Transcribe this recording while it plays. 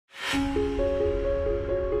How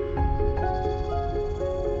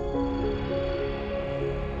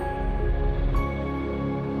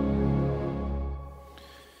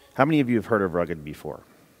many of you have heard of rugged before?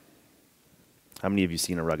 How many of you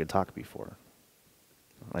seen a rugged talk before?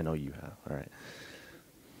 I know you have. All right.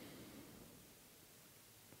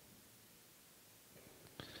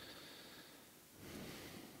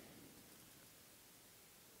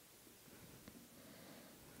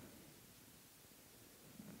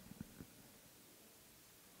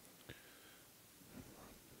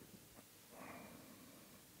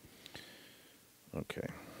 Okay.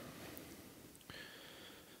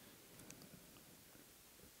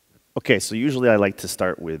 Okay, so usually I like to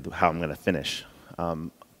start with how I'm going to finish.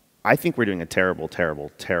 I think we're doing a terrible,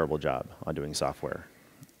 terrible, terrible job on doing software.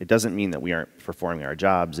 It doesn't mean that we aren't performing our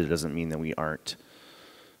jobs. It doesn't mean that we aren't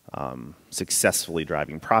successfully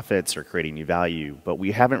driving profits or creating new value, but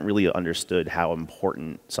we haven't really understood how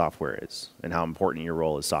important software is and how important your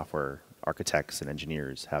role as software architects and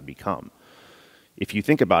engineers have become. If you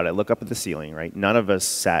think about it, look up at the ceiling, right? None of us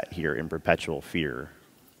sat here in perpetual fear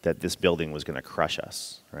that this building was going to crush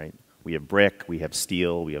us, right? We have brick, we have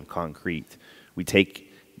steel, we have concrete. We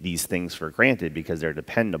take these things for granted because they're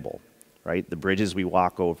dependable, right? The bridges we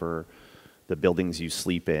walk over, the buildings you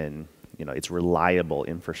sleep in, you know, it's reliable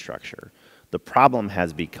infrastructure. The problem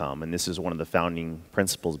has become, and this is one of the founding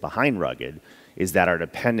principles behind Rugged, is that our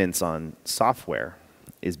dependence on software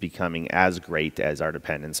is becoming as great as our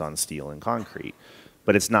dependence on steel and concrete.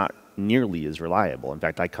 But it's not nearly as reliable. In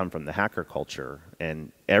fact, I come from the hacker culture,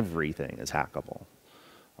 and everything is hackable.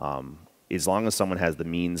 As long as someone has the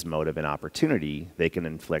means, motive, and opportunity, they can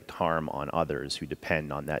inflict harm on others who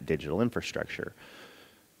depend on that digital infrastructure.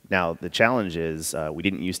 Now, the challenge is we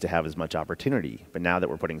didn't used to have as much opportunity, but now that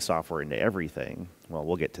we're putting software into everything, well,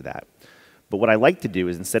 we'll get to that. But what I like to do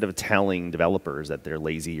is instead of telling developers that they're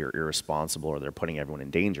lazy or irresponsible or they're putting everyone in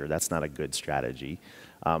danger, that's not a good strategy.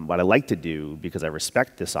 What I like to do, because I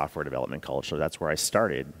respect the software development culture, that's where I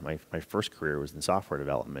started. My first career was in software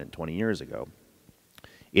development 20 years ago.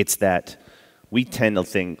 It's that we tend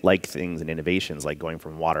to like things and innovations like going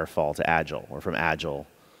from waterfall to agile, or from agile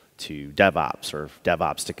to DevOps, or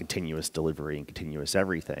DevOps to continuous delivery and continuous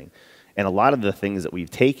everything. And a lot of the things that we've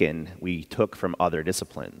taken, we took from other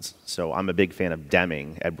disciplines. So I'm a big fan of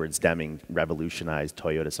Deming. Edwards Deming revolutionized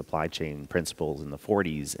Toyota supply chain principles in the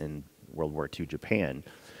 40s in World War II Japan.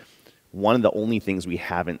 One of the only things we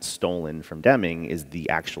haven't stolen from Deming is the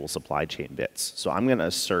actual supply chain bits. So I'm going to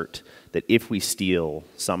assert that if we steal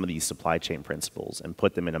some of these supply chain principles and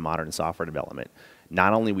put them into modern software development,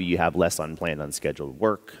 not only will you have less unplanned, unscheduled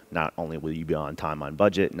work, not only will you be on time, on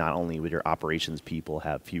budget, not only will your operations people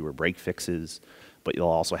have fewer break fixes, but you'll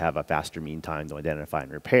also have a faster mean time to identify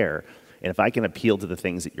and repair. And if I can appeal to the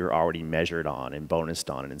things that you're already measured on and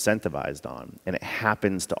bonused on and incentivized on, and it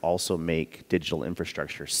happens to also make digital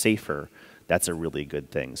infrastructure safer, that's a really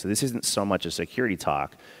good thing. So this isn't so much a security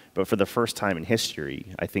talk, but for the first time in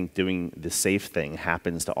history, I think doing the safe thing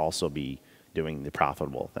happens to also be doing the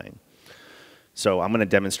profitable thing. So I'm going to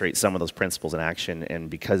demonstrate some of those principles in action, and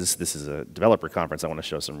because this is a developer conference, I want to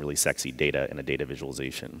show some really sexy data and a data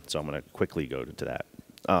visualization. So I'm going to quickly go to that.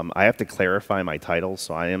 I have to clarify my title.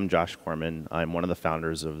 So I am Josh Corman. I'm one of the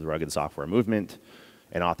founders of the Rugged Software Movement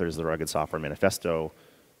and authors of the Rugged Software Manifesto,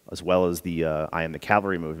 as well as the I Am the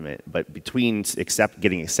Cavalry movement. But between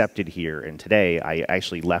getting accepted here and today, I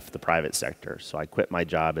actually left the private sector. So I quit my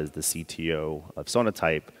job as the CTO of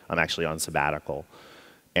Sonatype. I'm actually on sabbatical.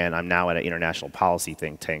 And I'm now at an international policy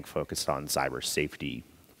think tank focused on cyber safety,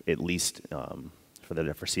 at least for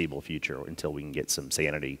the foreseeable future, until we can get some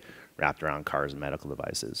sanity wrapped around cars and medical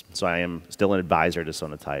devices. So I am still an advisor to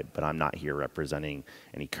Sonatype, but I'm not here representing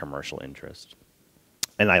any commercial interest.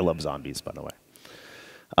 And I love zombies, by the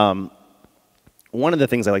way. One of the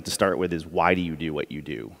things I like to start with is, why do you do what you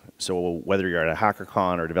do? So whether you're at a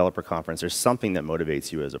HackerCon or a developer conference, there's something that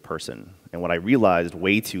motivates you as a person. And what I realized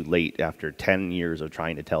way too late, after 10 years of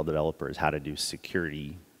trying to tell developers how to do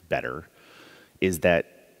security better, is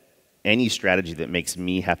that any strategy that makes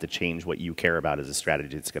me have to change what you care about is a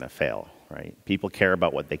strategy that's going to fail, right? People care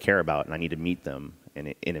about what they care about, and I need to meet them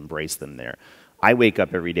and embrace them there. I wake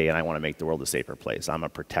up every day and I want to make the world a safer place. I'm a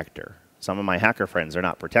protector. Some of my hacker friends are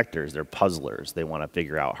not protectors, they're puzzlers. They want to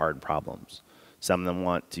figure out hard problems. Some of them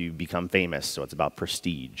want to become famous, so it's about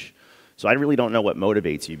prestige. So I really don't know what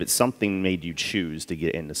motivates you, but something made you choose to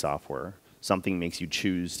get into software. Something makes you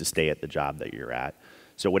choose to stay at the job that you're at.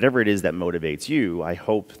 So whatever it is that motivates you, I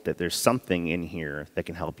hope that there's something in here that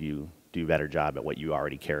can help you do a better job at what you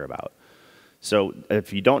already care about. So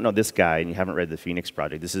if you don't know this guy and you haven't read the Phoenix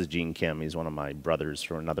Project, this is Gene Kim. He's one of my brothers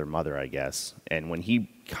from another mother, I guess. And when he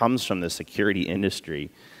comes from the security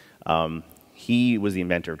industry, he was the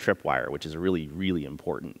inventor of Tripwire, which is a really, really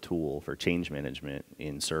important tool for change management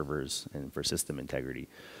in servers and for system integrity.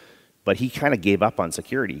 But he kind of gave up on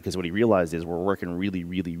security because what he realized is we're working really,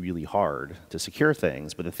 really, really hard to secure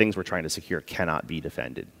things, but the things we're trying to secure cannot be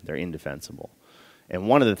defended. They're indefensible. And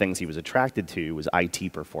one of the things he was attracted to was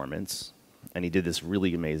IT performance. And he did this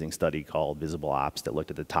really amazing study called Visible Ops that looked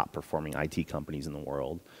at the top performing IT companies in the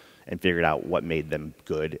world and figured out what made them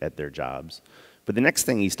good at their jobs. But the next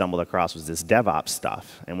thing he stumbled across was this DevOps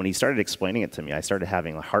stuff. And when he started explaining it to me, I started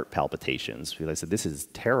having heart palpitations because I said, this is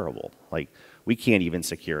terrible. Like, we can't even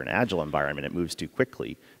secure an agile environment. It moves too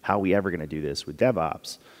quickly. How are we ever going to do this with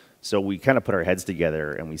DevOps? So we kind of put our heads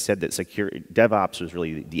together and we said that DevOps was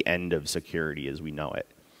really the end of security as we know it.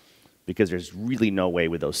 Because there's really no way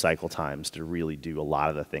with those cycle times to really do a lot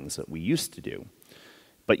of the things that we used to do.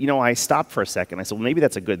 But you know, I stopped for a second. I said, well, maybe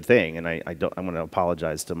that's a good thing. And I'm going to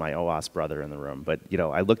apologize to my OWASP brother in the room. But you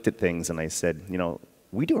know, I looked at things and I said, you know,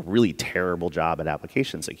 we do a really terrible job at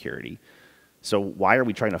application security. So why are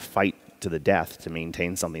we trying to fight to the death to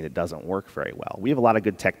maintain something that doesn't work very well? We have a lot of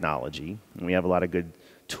good technology, and we have a lot of good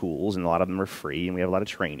tools, and a lot of them are free, and we have a lot of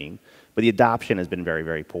training. But the adoption has been very,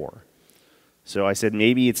 very poor. So I said,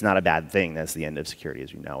 maybe it's not a bad thing. That's the end of security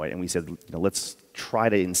as we know it. And we said, you know, let's try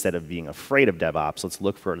to, instead of being afraid of DevOps, let's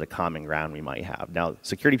look for the common ground we might have. Now,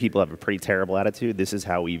 security people have a pretty terrible attitude. This is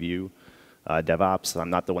how we view DevOps.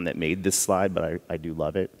 I'm not the one that made this slide, but I do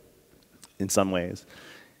love it in some ways.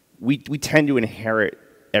 We tend to inherit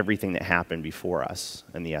everything that happened before us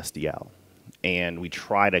in the SDL. And we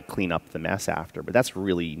try to clean up the mess after, but that's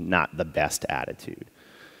really not the best attitude.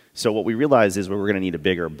 So what we realized is we were going to need a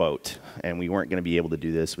bigger boat, and we weren't going to be able to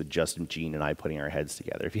do this with just Gene and I putting our heads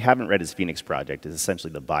together. If you haven't read his Phoenix Project, it's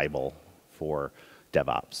essentially the Bible for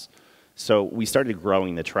DevOps. So we started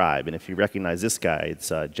growing the tribe, and if you recognize this guy, it's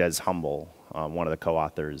Jez Humble, one of the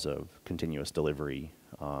co-authors of Continuous Delivery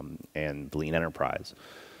and the Lean Enterprise.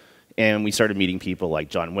 And we started meeting people like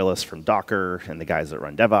John Willis from Docker and the guys that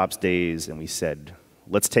run DevOps Days, and we said,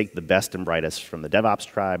 let's take the best and brightest from the DevOps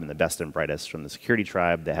tribe and the best and brightest from the security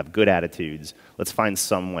tribe that have good attitudes. Let's find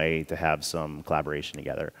some way to have some collaboration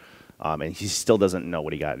together. And he still doesn't know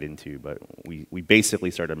what he got into, but we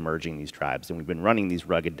basically started merging these tribes. And we've been running these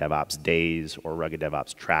Rugged DevOps Days or Rugged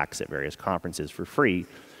DevOps tracks at various conferences for free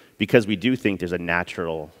because we do think there's a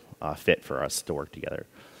natural fit for us to work together.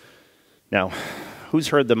 Now, who's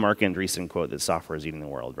heard the Mark Andreessen quote that software is eating the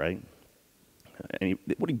world, right? And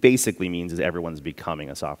what he basically means is everyone's becoming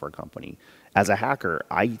a software company. As a hacker,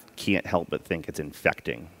 I can't help but think it's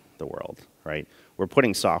infecting the world, right? We're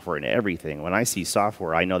putting software in everything. When I see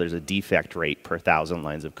software, I know there's a defect rate per 1,000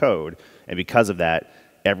 lines of code, and because of that,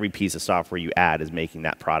 every piece of software you add is making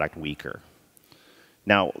that product weaker.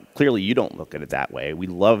 Now, clearly you don't look at it that way. We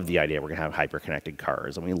love the idea we're going to have hyper-connected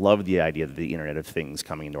cars, and we love the idea that the Internet of Things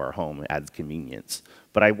coming into our home adds convenience.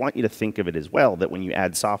 But I want you to think of it as well that when you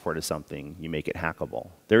add software to something, you make it hackable.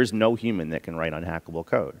 There is no human that can write unhackable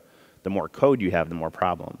code. The more code you have, the more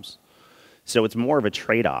problems. So it's more of a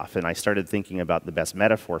trade-off, and I started thinking about the best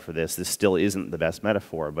metaphor for this. This still isn't the best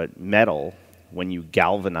metaphor, but metal, when you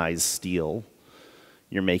galvanize steel,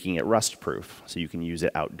 you're making it rust-proof, so you can use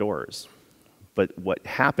it outdoors. But what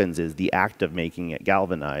happens is the act of making it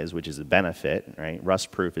galvanized, which is a benefit, right?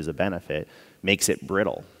 Rust-proof is a benefit, makes it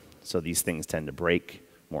brittle. So these things tend to break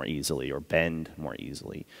more easily or bend more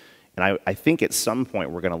easily. And I think at some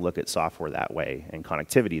point we're going to look at software that way and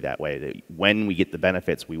connectivity that way, that when we get the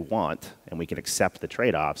benefits we want and we can accept the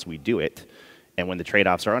trade-offs, we do it. And when the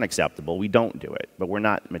trade-offs are unacceptable, we don't do it. But we're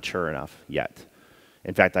not mature enough yet.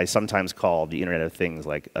 In fact, I sometimes call the Internet of Things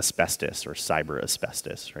like asbestos or cyber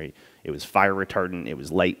asbestos, right? It was fire retardant, it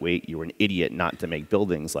was lightweight, you were an idiot not to make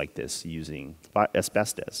buildings like this using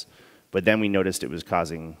asbestos. But then we noticed it was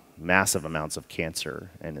causing massive amounts of cancer,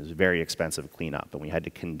 and it was very expensive to clean up, and we had to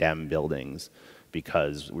condemn buildings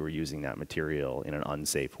because we were using that material in an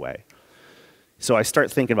unsafe way. So I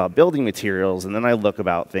start thinking about building materials, and then I look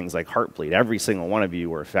about things like Heartbleed. Every single one of you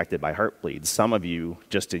were affected by Heartbleed. Some of you,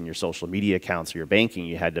 just in your social media accounts or your banking,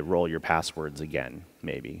 you had to roll your passwords again,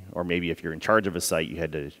 maybe. Or maybe if you're in charge of a site, you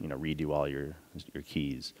had to redo all your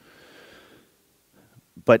keys.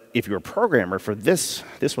 But if you're a programmer, for this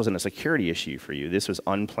wasn't a security issue for you. This was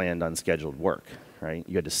unplanned, unscheduled work, right?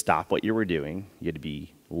 You had to stop what you were doing. You had to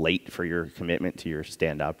be late for your commitment to your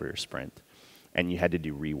stand-up or your sprint. And you had to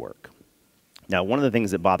do rework. Now, one of the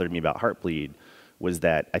things that bothered me about Heartbleed was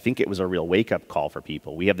that I think it was a real wake-up call for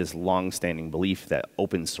people. We have this long-standing belief that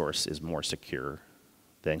open source is more secure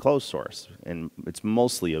than closed source. And it's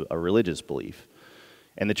mostly a religious belief.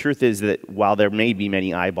 And the truth is that while there may be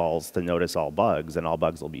many eyeballs to notice all bugs, and all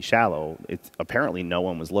bugs will be shallow, apparently no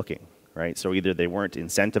one was looking, right? So either they weren't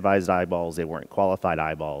incentivized eyeballs, they weren't qualified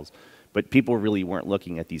eyeballs, but people really weren't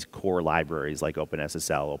looking at these core libraries like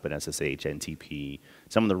OpenSSL, OpenSSH, NTP,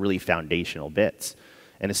 some of the really foundational bits.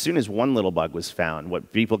 And as soon as one little bug was found,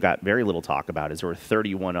 what people got very little talk about is there were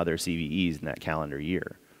 31 other CVEs in that calendar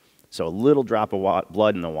year. So a little drop of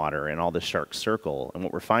blood in the water and all the sharks circle, and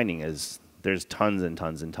what we're finding is there's tons and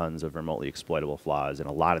tons and tons of remotely exploitable flaws in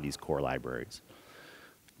a lot of these core libraries.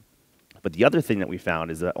 But the other thing that we found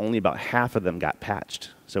is that only about half of them got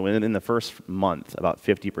patched. So in the first month, about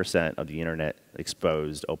 50% of the internet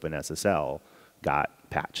exposed OpenSSL got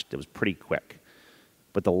patched. It was pretty quick.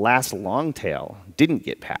 But the last long tail didn't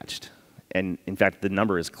get patched. And in fact, the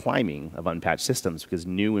number is climbing of unpatched systems because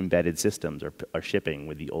new embedded systems are shipping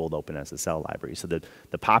with the old OpenSSL library. So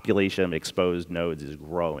the population of exposed nodes is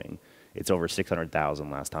growing. It's over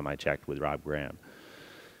 600,000 last time I checked with Rob Graham.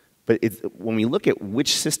 But when we look at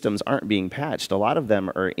which systems aren't being patched, a lot of them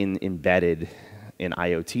are embedded in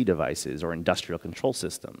IoT devices or industrial control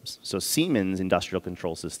systems. So Siemens industrial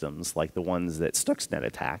control systems, like the ones that Stuxnet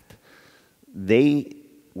attacked, they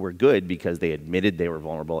were good because they admitted they were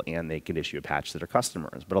vulnerable and they could issue a patch to their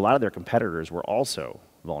customers. But a lot of their competitors were also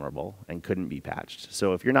vulnerable and couldn't be patched.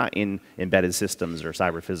 So if you're not in embedded systems or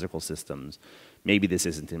cyber physical systems, maybe this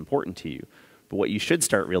isn't important to you. But what you should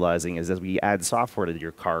start realizing is as we add software to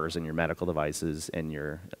your cars and your medical devices and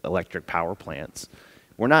your electric power plants,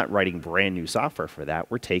 we're not writing brand new software for that.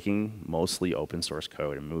 We're taking mostly open source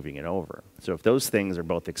code and moving it over. So if those things are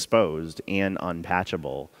both exposed and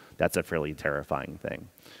unpatchable, that's a fairly terrifying thing.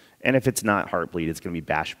 And if it's not Heartbleed, it's going to be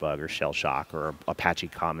Bashbug or Shellshock or Apache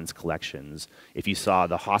Commons collections. If you saw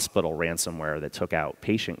the hospital ransomware that took out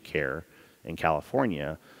patient care in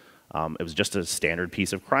California, it was just a standard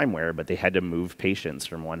piece of crimeware, but they had to move patients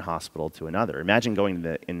from one hospital to another. Imagine going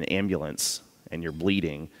in the ambulance and you're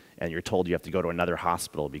bleeding and you're told you have to go to another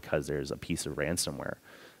hospital because there's a piece of ransomware.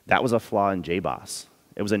 That was a flaw in JBoss.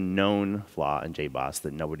 It was a known flaw in JBoss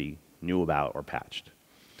that nobody knew about or patched.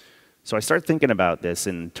 So I started thinking about this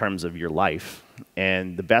in terms of your life,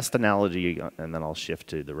 and the best analogy, and then I'll shift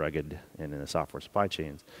to the rugged and in the software supply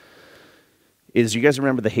chains, is you guys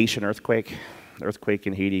remember the Haitian earthquake? The earthquake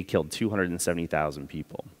in Haiti killed 270,000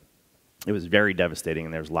 people. It was very devastating,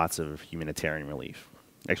 and there was lots of humanitarian relief.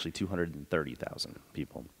 Actually, 230,000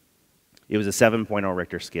 people. It was a 7.0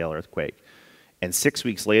 Richter scale earthquake. And 6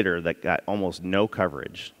 weeks later, that got almost no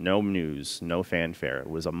coverage, no news, no fanfare. It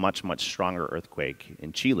was a much, much stronger earthquake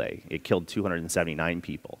in Chile. It killed 279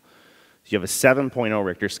 people. So you have a 7.0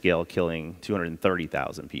 Richter scale killing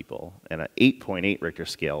 230,000 people, and an 8.8 Richter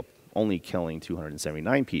scale only killing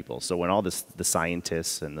 279 people. So when all the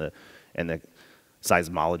scientists and the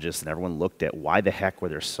seismologists and everyone looked at why the heck were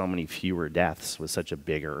there so many fewer deaths with such a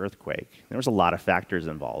bigger earthquake, there was a lot of factors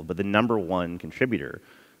involved, but the number one contributor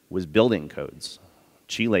was building codes.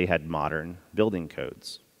 Chile had modern building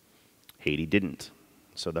codes. Haiti didn't.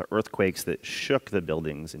 So the earthquakes that shook the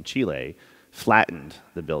buildings in Chile flattened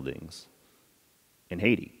the buildings in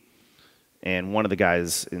Haiti. And one of the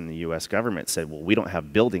guys in the US government said, well, we don't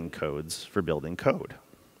have building codes for building code.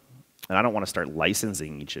 And I don't want to start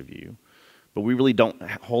licensing each of you, but we really don't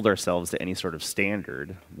hold ourselves to any sort of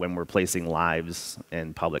standard when we're placing lives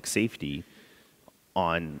and public safety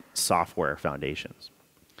on software foundations.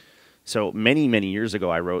 So many, many years ago,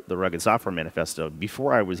 I wrote the Rugged Software Manifesto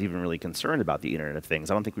before I was even really concerned about the Internet of Things.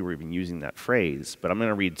 I don't think we were even using that phrase, but I'm going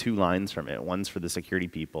to read 2 lines from it. One's for the security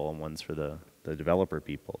people and one's for the developer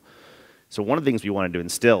people. So one of the things we wanted to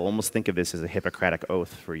instill, almost think of this as a Hippocratic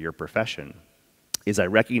oath for your profession, is I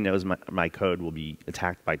recognize my code will be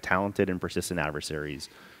attacked by talented and persistent adversaries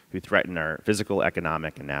who threaten our physical,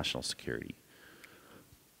 economic, and national security.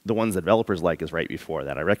 The ones that developers like is right before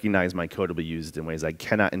that. I recognize my code will be used in ways I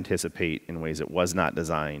cannot anticipate, in ways it was not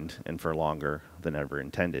designed, and for longer than ever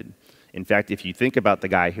intended. In fact, if you think about the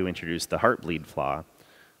guy who introduced the Heartbleed flaw,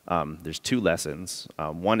 there's 2 lessons.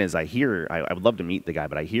 One is I would love to meet the guy,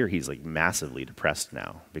 but I hear he's like massively depressed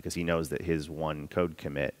now because he knows that his one code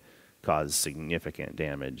commit caused significant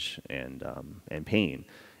damage and pain.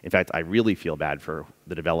 In fact, I really feel bad for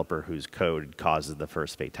the developer whose code causes the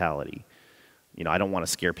first fatality. You know, I don't want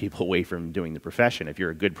to scare people away from doing the profession. If you're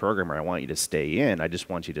a good programmer, I want you to stay in. I just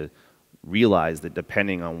want you to realize that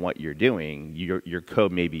depending on what you're doing, your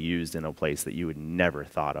code may be used in a place that you would never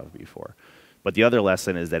thought of before. But the other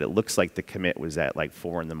lesson is that it looks like the commit was at like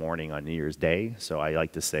 4 in the morning on New Year's Day. So I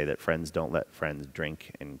like to say that friends don't let friends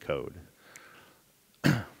drink and code.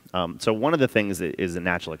 So one of the things that is a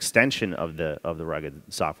natural extension of the rugged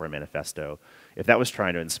software manifesto, if that was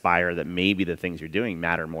trying to inspire that maybe the things you're doing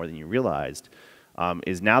matter more than you realized,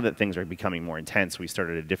 is now that things are becoming more intense, we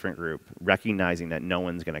started a different group recognizing that no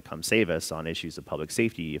one's going to come save us on issues of public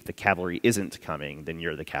safety. If the cavalry isn't coming, then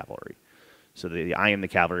you're the cavalry. So the I am the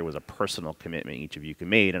cavalry was a personal commitment each of you can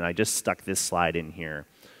made, and I just stuck this slide in here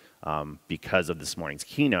because of this morning's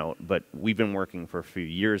keynote, but we've been working for a few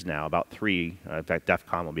years now, about 3, in fact DEF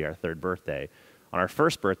CON will be our 3rd birthday. On our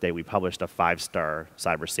 1st birthday, we published a 5-star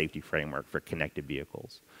cyber safety framework for connected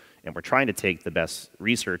vehicles. And we're trying to take the best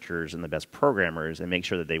researchers and the best programmers and make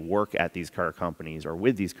sure that they work at these car companies or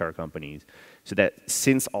with these car companies so that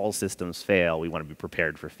since all systems fail, we want to be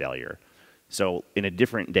prepared for failure. So in a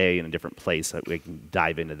different day, in a different place, we can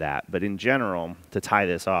dive into that. But in general, to tie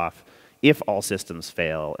this off, if all systems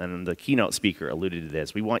fail, and the keynote speaker alluded to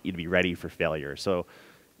this, we want you to be ready for failure. So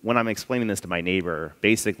when I'm explaining this to my neighbor,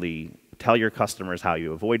 basically tell your customers how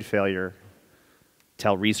you avoid failure.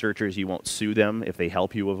 Tell researchers you won't sue them if they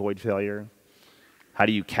help you avoid failure. How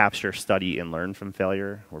do you capture, study, and learn from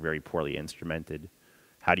failure? We're very poorly instrumented.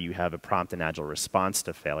 How do you have a prompt and agile response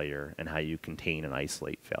to failure, and how you contain and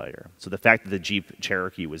isolate failure? So the fact that the Jeep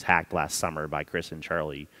Cherokee was hacked last summer by Chris and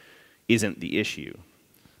Charlie isn't the issue.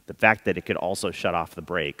 The fact that it could also shut off the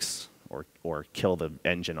brakes or kill the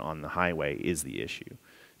engine on the highway is the issue.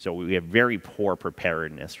 So we have very poor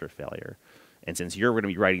preparedness for failure. And since you're going to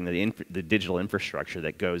be writing the digital infrastructure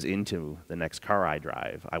that goes into the next car I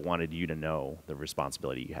drive, I wanted you to know the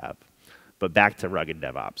responsibility you have. But back to rugged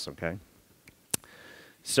DevOps, okay?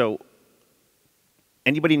 So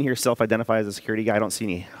anybody in here self-identify as a security guy? I don't see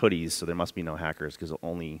any hoodies, so there must be no hackers, because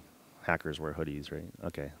only hackers wear hoodies, right?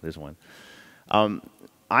 Okay, there's one.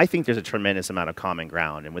 I think there's a tremendous amount of common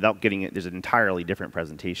ground, and without getting it, there's an entirely different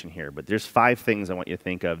presentation here, but there's 5 things I want you to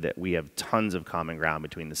think of that we have tons of common ground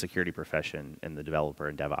between the security profession and the developer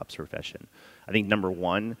and DevOps profession. I think number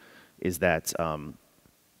 1 is that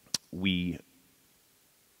we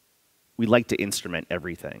like to instrument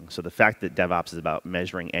everything. So the fact that DevOps is about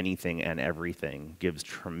measuring anything and everything gives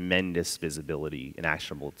tremendous visibility and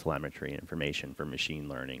actionable telemetry and information for machine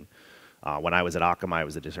learning. When I was at Akamai, I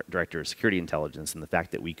was the director of security intelligence, and the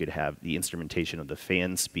fact that we could have the instrumentation of the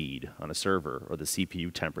fan speed on a server or the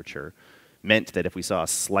CPU temperature meant that if we saw a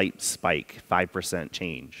slight spike, 5%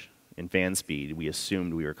 change in fan speed, we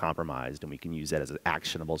assumed we were compromised, and we can use that as an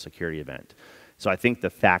actionable security event. So I think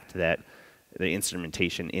the fact that the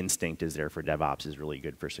instrumentation instinct is there for DevOps is really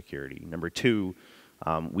good for security. Number 2,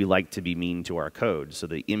 we like to be mean to our code. So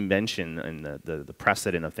the invention and the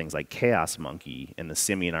precedent of things like Chaos Monkey and the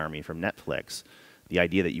Simian Army from Netflix, the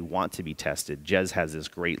idea that you want to be tested. Jez has this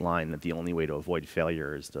great line that the only way to avoid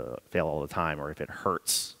failure is to fail all the time, or if it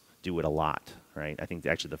hurts, do it a lot, right? I think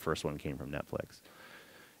actually the first one came from Netflix.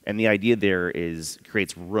 And the idea there is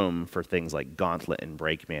creates room for things like Gauntlet and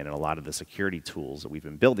Brakeman and a lot of the security tools that we've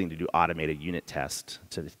been building to do automated unit tests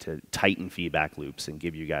to tighten feedback loops and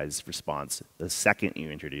give you guys response the second you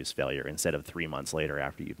introduce failure instead of 3 months later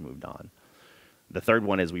after you've moved on. The third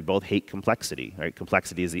one is we both hate complexity, right?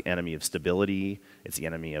 Complexity is the enemy of stability, it's the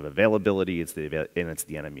enemy of availability, and it's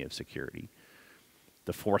the enemy of security.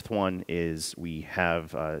 The fourth one is we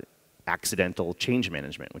have accidental change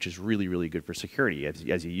management, which is really, really good for security.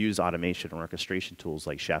 As you use automation and orchestration tools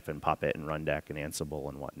like Chef and Puppet and Rundeck and Ansible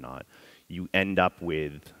and whatnot, you end up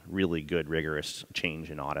with really good, rigorous change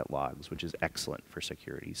and audit logs, which is excellent for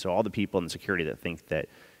security. So all the people in security that think that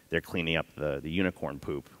they're cleaning up the unicorn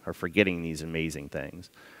poop are forgetting these amazing things.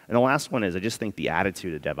 And the last one is I just think the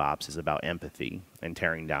attitude of DevOps is about empathy and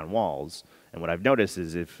tearing down walls. And what I've noticed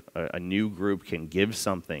is if a new group can give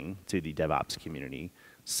something to the DevOps community,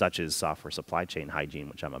 such as software supply chain hygiene,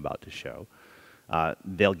 which I'm about to show,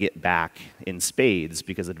 they'll get back in spades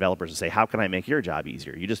because the developers will say, how can I make your job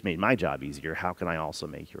easier? You just made my job easier. How can I also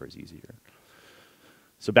make yours easier?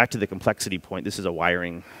 So back to the complexity point, this is a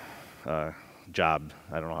wiring job.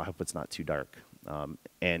 I don't know, I hope it's not too dark.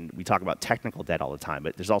 And we talk about technical debt all the time,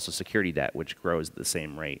 but there's also security debt, which grows at the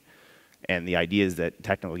same rate. And the idea is that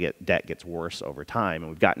technical debt gets worse over time,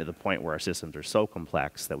 and we've gotten to the point where our systems are so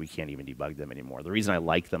complex that we can't even debug them anymore. The reason I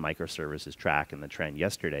like the microservices track and the trend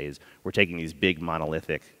yesterday is we're taking these big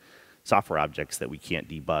monolithic software objects that we can't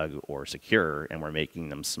debug or secure, and we're making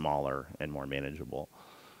them smaller and more manageable.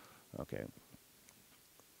 Okay.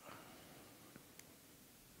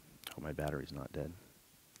 Hope my battery's not dead.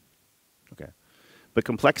 Okay. But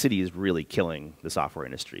complexity is really killing the software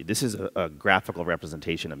industry. This is a graphical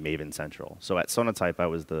representation of Maven Central. So at Sonatype, I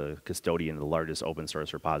was the custodian of the largest open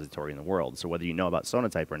source repository in the world. So whether you know about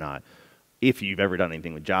Sonatype or not, if you've ever done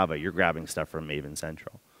anything with Java, you're grabbing stuff from Maven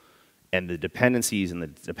Central. And the dependencies and the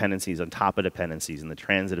dependencies on top of dependencies and the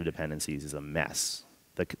transitive dependencies is a mess.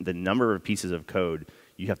 The number of pieces of code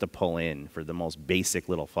you have to pull in for the most basic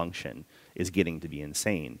little function is getting to be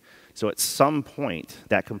insane. So at some point,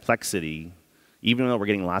 that complexity, even though we're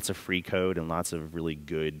getting lots of free code and lots of really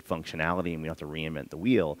good functionality and we don't have to reinvent the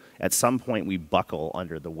wheel, at some point we buckle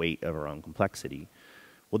under the weight of our own complexity.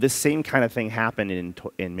 Well, this same kind of thing happened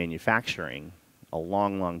in manufacturing a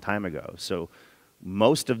long, long time ago. So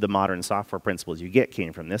most of the modern software principles you get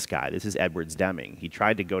came from this guy. This is Edwards Deming. He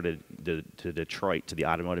tried to go to Detroit, to the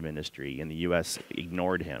automotive industry, and the US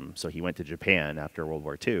ignored him. So he went to Japan after World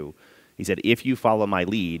War II. He said, if you follow my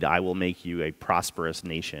lead, I will make you a prosperous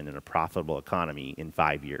nation and a profitable economy in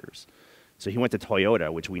 5 years. So he went to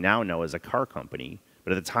Toyota, which we now know is a car company,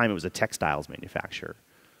 but at the time it was a textiles manufacturer.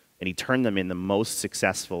 And he turned them in the most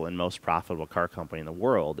successful and most profitable car company in the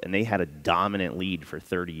world, and they had a dominant lead for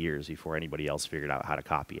 30 years before anybody else figured out how to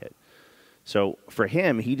copy it. So for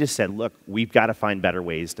him, he just said, look, we've got to find better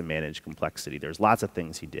ways to manage complexity. There's lots of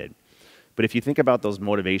things he did. But if you think about those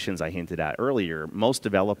motivations I hinted at earlier, most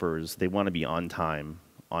developers, they want to be on time,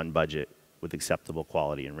 on budget, with acceptable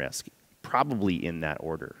quality and risk, probably in that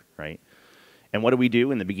order, right? And what do we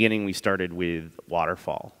do? In the beginning, we started with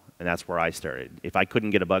waterfall. And that's where I started. If I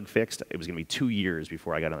couldn't get a bug fixed, it was going to be 2 years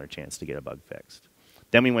before I got another chance to get a bug fixed.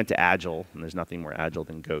 Then we went to Agile, and there's nothing more Agile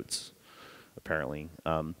than goats, apparently.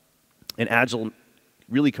 And Agile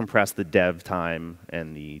really compressed the dev time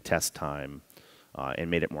and the test time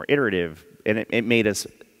and made it more iterative. And it made us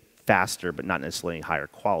faster, but not necessarily higher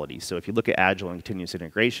quality. So if you look at Agile and continuous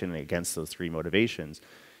integration against those three motivations,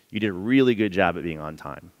 you did a really good job at being on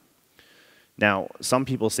time. Now, some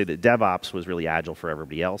people say that DevOps was really Agile for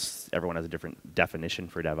everybody else. Everyone has a different definition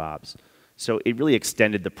for DevOps. So it really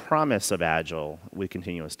extended the promise of Agile with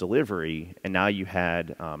continuous delivery, and now you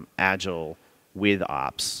had Agile with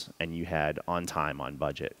Ops, and you had on time, on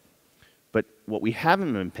budget. But what we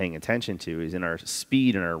haven't been paying attention to is in our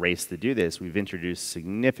speed and our race to do this, we've introduced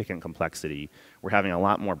significant complexity. We're having a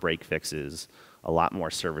lot more break fixes, a lot more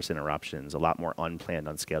service interruptions, a lot more unplanned,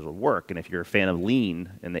 unscheduled work. And if you're a fan of lean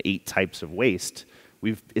and the 8 types of waste,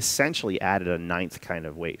 we've essentially added a 9th kind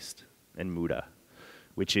of waste, and muda,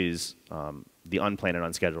 which is the unplanned and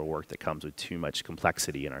unscheduled work that comes with too much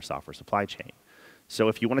complexity in our software supply chain. So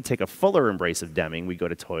if you want to take a fuller embrace of Deming, we go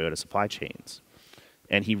to Toyota Supply Chains.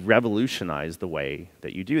 And he revolutionized the way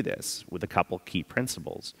that you do this with a couple key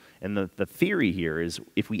principles. And the theory here is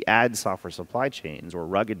if we add software supply chains or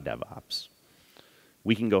rugged DevOps,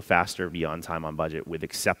 we can go faster, be on time, on budget with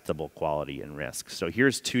acceptable quality and risk. So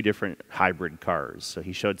here's 2 different hybrid cars. So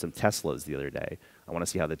he showed some Teslas the other day. I want to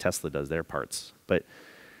see how the Tesla does their parts. But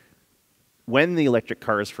when the electric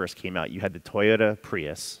cars first came out, you had the Toyota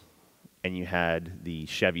Prius and you had the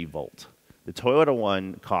Chevy Volt. The Toyota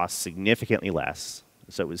one cost significantly less.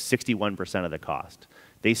 So it was 61% of the cost.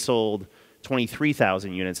 They sold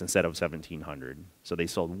 23,000 units instead of 1,700. So they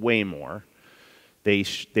sold way more. They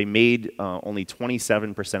made only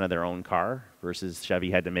 27% of their own car versus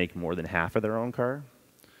Chevy had to make more than half of their own car.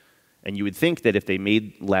 And you would think that if they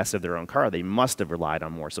made less of their own car, they must have relied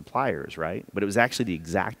on more suppliers, right? But it was actually the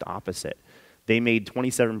exact opposite. They made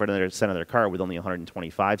 27% of their car with only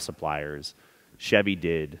 125 suppliers. Chevy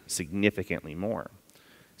did significantly more.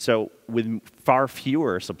 So with far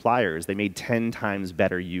fewer suppliers, they made 10 times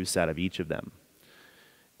better use out of each of them.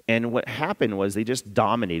 And what happened was they just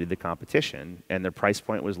dominated the competition, and their price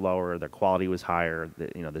point was lower, their quality was higher.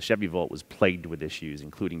 The Chevy Volt was plagued with issues,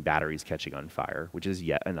 including batteries catching on fire, which is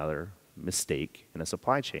yet another mistake in a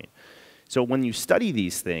supply chain. So when you study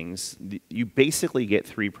these things, you basically get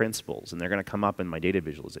 3 principles, and they're going to come up in my data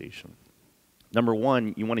visualization. Number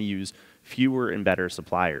 1, you want to use fewer and better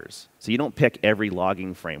suppliers. So you don't pick every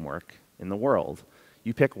logging framework in the world.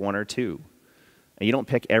 You pick 1 or 2. And you don't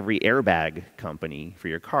pick every airbag company for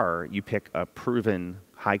your car. You pick a proven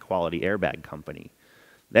high-quality airbag company.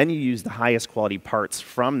 Then you use the highest quality parts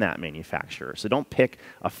from that manufacturer. So don't pick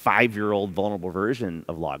a 5-year-old vulnerable version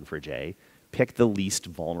of Log4j. Pick the least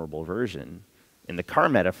vulnerable version. In the car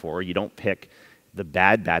metaphor, you don't pick the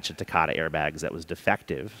bad batch of Takata airbags that was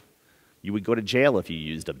defective. You would go to jail if you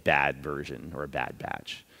used a bad version or a bad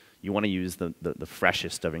batch. You want to use the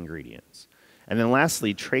freshest of ingredients. And then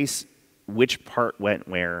lastly, trace which part went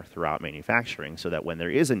where throughout manufacturing so that when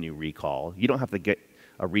there is a new recall, you don't have to get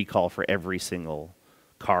a recall for every single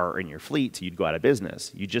car in your fleet so you'd go out of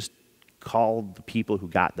business. You just call the people who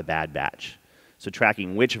got the bad batch. So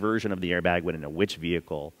tracking which version of the airbag went into which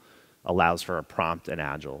vehicle allows for a prompt and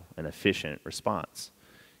agile and efficient response.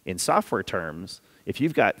 In software terms, if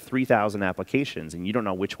you've got 3,000 applications and you don't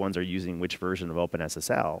know which ones are using which version of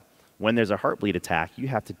OpenSSL, When there's a Heartbleed attack, you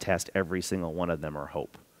have to test every single one of them or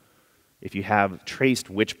hope. If you have traced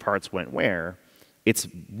which parts went where, it's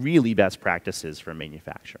really best practices for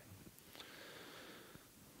manufacturing.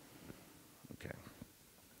 Okay.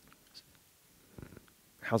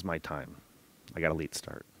 How's my time? I got a late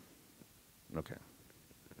start. Okay.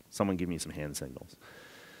 Someone give me some hand signals.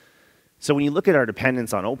 So when you look at our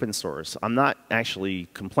dependence on open source, I'm not actually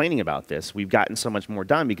complaining about this. We've gotten so much more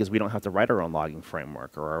done because we don't have to write our own logging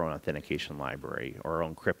framework or our own authentication library or our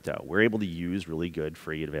own crypto. We're able to use really good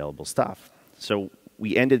free and available stuff. So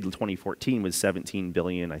we ended 2014 with 17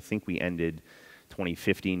 billion. I think we ended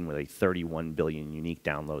 2015 with 31 billion unique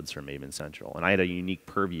downloads from Maven Central. And I had a unique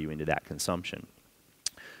purview into that consumption.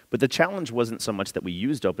 But the challenge wasn't so much that we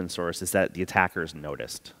used open source, as that the attackers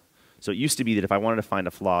noticed. So it used to be that if I wanted to find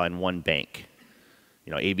a flaw in one bank,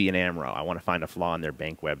 you know, ABN AMRO, I want to find a flaw in their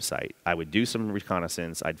bank website, I would do some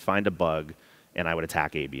reconnaissance, I'd find a bug, and I would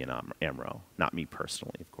attack ABN AMRO. Not me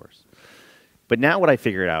personally, of course. But now what I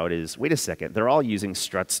figured out is, wait a second, they're all using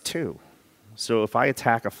struts too. So if I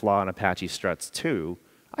attack a flaw in Apache struts too,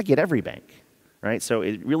 I get every bank, right? So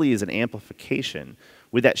it really is an amplification.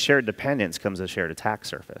 With that shared dependence comes a shared attack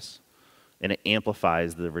surface, and it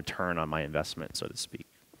amplifies the return on my investment, so to speak.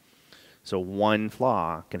 So one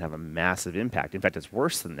flaw can have a massive impact. In fact, it's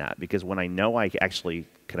worse than that, because when I know I actually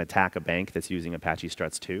can attack a bank that's using Apache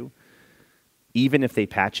Struts 2, even if they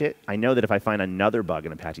patch it, I know that if I find another bug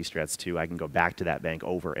in Apache Struts 2, I can go back to that bank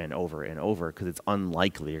over and over and over, because it's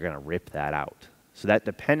unlikely you're going to rip that out. So that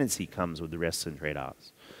dependency comes with the risks and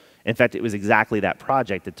trade-offs. In fact, it was exactly that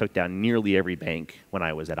project that took down nearly every bank when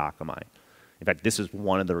I was at Akamai. In fact, this is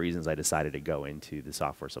one of the reasons I decided to go into the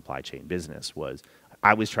software supply chain business. Was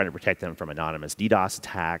I was trying to protect them from anonymous DDoS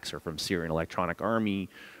attacks, or from Syrian Electronic Army,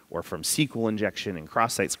 or from SQL injection and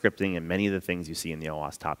cross-site scripting, and many of the things you see in the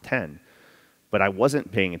OWASP top 10. But I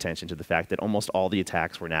wasn't paying attention to the fact that almost all the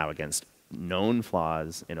attacks were now against known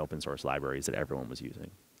flaws in open source libraries that everyone was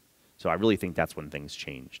using. So I really think that's when things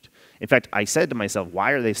changed. In fact, I said to myself,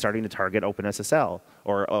 why are they starting to target OpenSSL?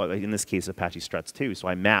 Or in this case, Apache Struts 2. So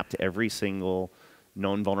I mapped every single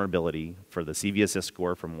known vulnerability for the CVSS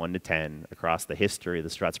score from 1 to 10 across the history of the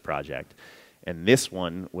Struts project. And this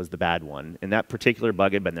one was the bad one. And that particular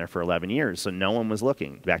bug had been there for 11 years, so no one was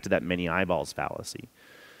looking. Back to that many eyeballs fallacy.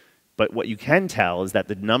 But what you can tell is that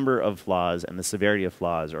the number of flaws and the severity of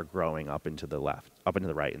flaws are growing up and to the left, up and to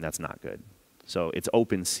the right, and that's not good. So it's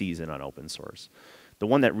open season on open source. The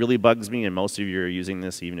one that really bugs me, and most of you are using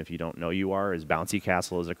this even if you don't know you are, is Bouncy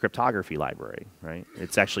Castle is a cryptography library, right?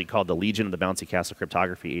 It's actually called the Legion of the Bouncy Castle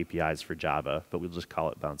Cryptography APIs for Java, but we'll just call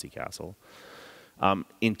it Bouncy Castle.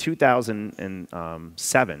 In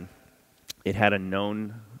 2007, it had a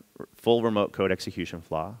known full remote code execution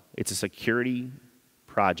flaw. It's a security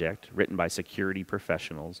project written by security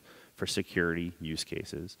professionals for security use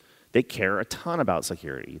cases. They care a ton about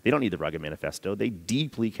security. They don't need the rugged manifesto. They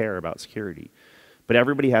deeply care about security. But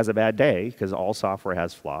everybody has a bad day, because all software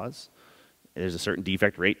has flaws. There's a certain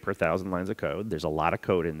defect rate per 1,000 lines of code. There's a lot of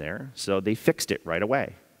code in there. So they fixed it right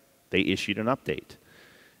away. They issued an update.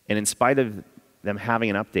 And in spite of them having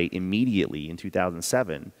an update immediately in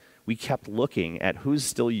 2007, we kept looking at who's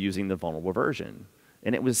still using the vulnerable version.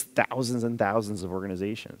 And it was thousands and thousands of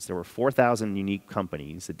organizations. There were 4,000 unique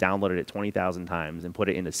companies that downloaded it 20,000 times and put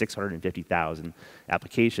it into 650,000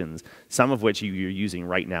 applications, some of which you're using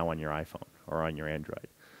right now on your iPhone or on your Android.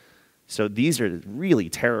 So these are really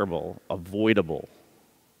terrible, avoidable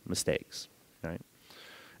mistakes, right?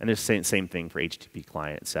 And there's the same thing for HTTP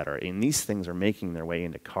client, et cetera. And these things are making their way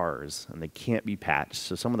into cars, and they can't be patched.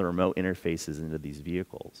 So some of the remote interfaces into these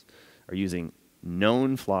vehicles are using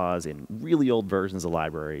known flaws in really old versions of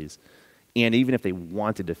libraries, and even if they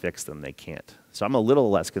wanted to fix them, they can't. So I'm a little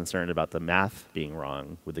less concerned about the math being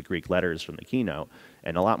wrong with the Greek letters from the keynote,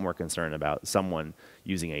 and a lot more concerned about someone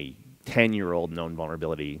using a 10-year-old known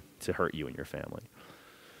vulnerability to hurt you and your family.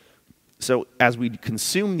 So as we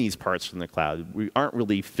consume these parts from the cloud, we aren't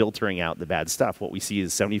really filtering out the bad stuff. What we see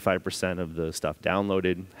is 75% of the stuff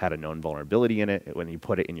downloaded had a known vulnerability in it. When you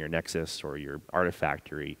put it in your Nexus or your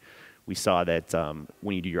Artifactory, we saw that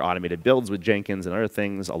when you do your automated builds with Jenkins and other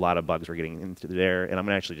things, a lot of bugs were getting into there. And I'm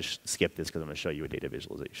going to actually just skip this because I'm going to show you a data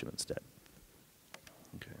visualization instead.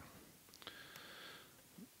 Okay.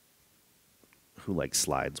 Who likes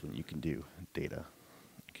slides when you can do data?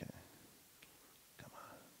 Okay. Come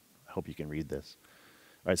on. I hope you can read this.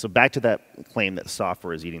 All right, so back to that claim that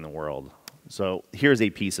software is eating the world. So here's a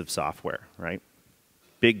piece of software, right?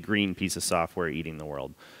 Big green piece of software eating the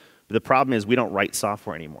world. The problem is we don't write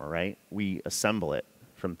software anymore, right? We assemble it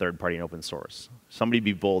from third-party and open source. Somebody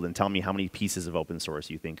be bold and tell me how many pieces of open source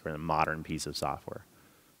you think are in a modern piece of software.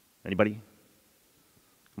 Anybody?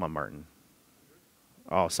 Come on, Martin.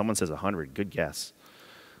 Oh, someone says 100. Good guess.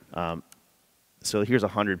 So here's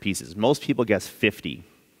 100 pieces. Most people guess 50.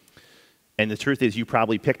 And the truth is you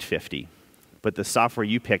probably picked 50. But the software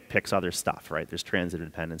you picked picks other stuff, right? There's transitive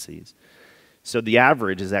dependencies. So the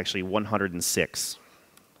average is actually 106.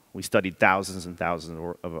 We studied thousands and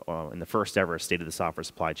thousands in the first ever State of the Software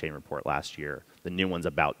Supply Chain report last year. The new one's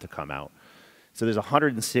about to come out. So there's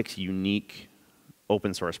 106 unique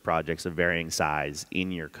open source projects of varying size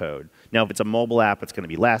in your code. Now, if it's a mobile app, it's going to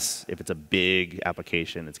be less. If it's a big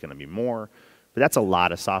application, it's going to be more. But that's a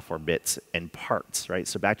lot of software bits and parts, right?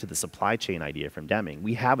 So back to the supply chain idea from Deming.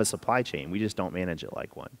 We have a supply chain. We just don't manage it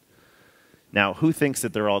like one. Now, who thinks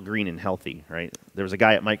that they're all green and healthy, right? There was a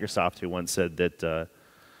guy at Microsoft who once said that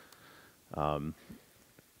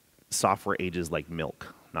software ages like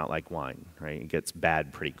milk, not like wine, right? It gets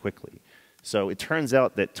bad pretty quickly. So it turns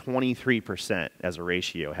out that 23% as a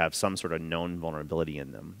ratio have some sort of known vulnerability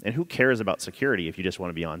in them. And who cares about security if you just want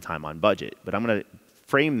to be on time, on budget? But I'm going to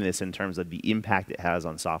frame this in terms of the impact it has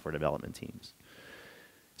on software development teams.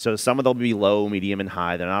 So some of them will be low, medium, and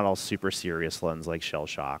high. They're not all super serious ones like shell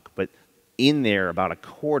shock. But in there, about a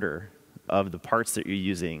quarter of the parts that you're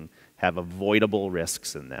using have avoidable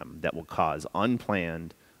risks in them that will cause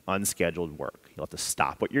unplanned, unscheduled work. You'll have to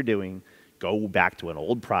stop what you're doing, go back to an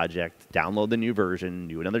old project, download the new version,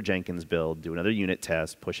 do another Jenkins build, do another unit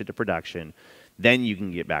test, push it to production. Then you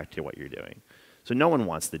can get back to what you're doing. So no one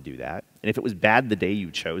wants to do that. And if it was bad the day you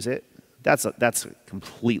chose it, that's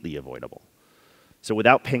completely avoidable. So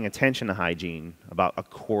without paying attention to hygiene, about a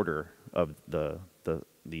quarter of the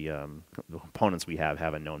components we have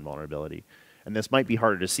a known vulnerability. And this might be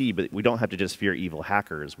harder to see, but we don't have to just fear evil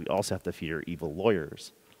hackers. We also have to fear evil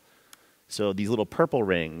lawyers. So these little purple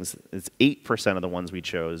rings, it's 8% of the ones we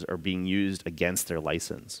chose are being used against their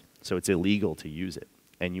license. So it's illegal to use it.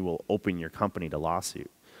 And you will open your company to lawsuit.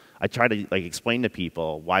 I try to explain to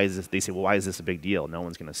people, why is this? They say, well, why is this a big deal? No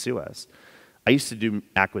one's going to sue us. I used to do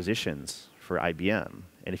acquisitions for IBM.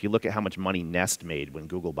 And if you look at how much money Nest made when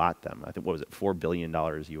Google bought them, I think, what was it, $4 billion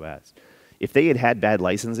US. If they had had bad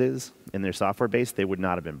licenses in their software base, they would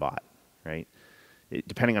not have been bought, right?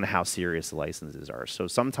 Depending on how serious the licenses are. So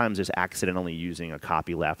sometimes just accidentally using a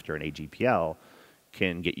copyleft or an AGPL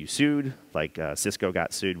can get you sued, like Cisco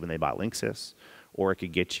got sued when they bought Linksys, or it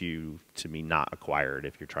could get you to be not acquired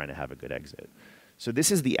if you're trying to have a good exit. So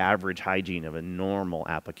this is the average hygiene of a normal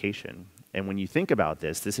application. And when you think about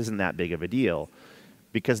this isn't that big of a deal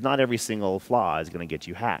because not every single flaw is going to get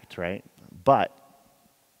you hacked, right? But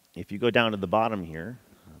if you go down to the bottom here,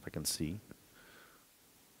 if I can see,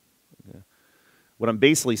 what I'm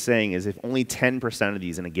basically saying is if only 10% of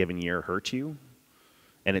these in a given year hurt you,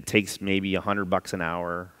 and it takes maybe $100 an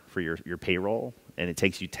hour for your payroll, and it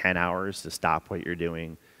takes you 10 hours to stop what you're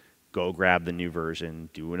doing, go grab the new version,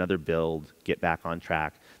 do another build, get back on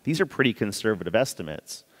track. These are pretty conservative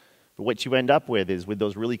estimates. But what you end up with is with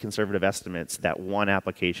those really conservative estimates, that one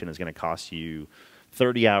application is going to cost you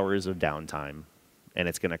 30 hours of downtime, and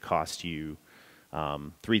it's going to cost you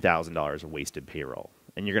 $3,000 of wasted payroll.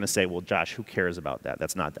 And you're going to say, well, Josh, who cares about that?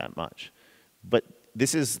 That's not that much. But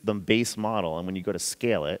this is the base model, and when you go to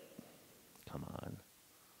scale it, come on.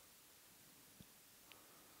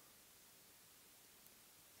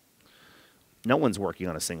 No one's working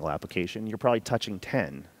on a single application. You're probably touching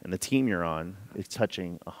 10, and the team you're on is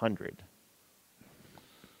touching 100.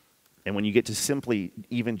 And when you get to simply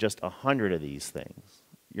even just 100 of these things,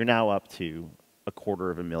 you're now up to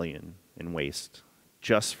 $250,000 in waste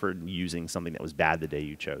just for using something that was bad the day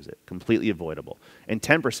you chose it. Completely avoidable. And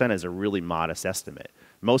 10% is a really modest estimate.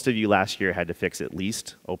 Most of you last year had to fix at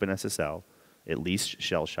least OpenSSL, at least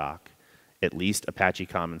shell shock, at least Apache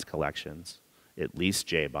Commons collections, at least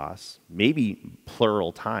JBoss, maybe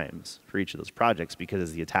plural times for each of those projects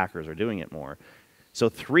because the attackers are doing it more. So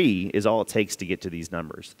 3 is all it takes to get to these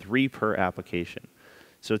numbers, 3 per application.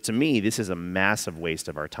 So to me, this is a massive waste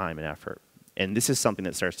of our time and effort. And this is something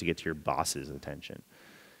that starts to get to your boss's attention.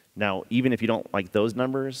 Now, even if you don't like those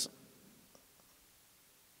numbers,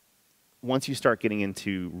 once you start getting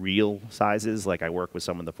into real sizes, like I work with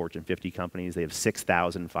some of the Fortune 50 companies, they have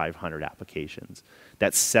 6,500 applications.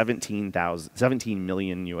 That's 17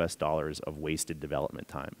 million US dollars of wasted development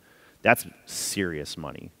time. That's serious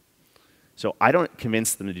money. So I don't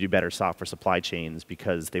convince them to do better software supply chains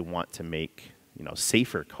because they want to make,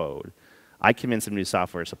 safer code. I convince them to do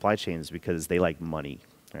software supply chains because they like money,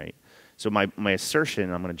 right? So my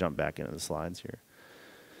assertion, I'm going to jump back into the slides here.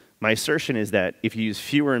 My assertion is that if you use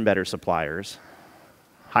fewer and better suppliers,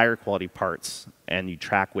 higher quality parts, and you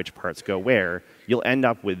track which parts go where, you'll end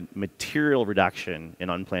up with material reduction in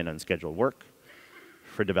unplanned, unscheduled work,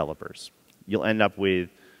 for developers. You'll end up with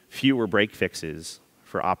fewer break fixes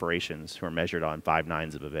for operations who are measured on 5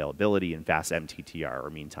 nines of availability and fast MTTR, or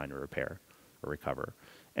mean time to repair or recover.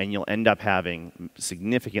 And you'll end up having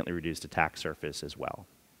significantly reduced attack surface as well.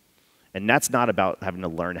 And that's not about having to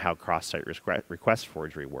learn how cross-site request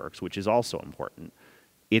forgery works, which is also important.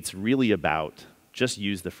 It's really about just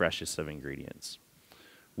use the freshest of ingredients.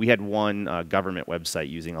 We had one government website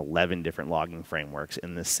using 11 different logging frameworks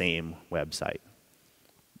in the same website.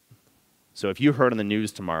 So if you heard on the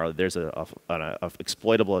news tomorrow there's an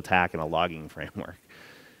exploitable attack in a logging framework,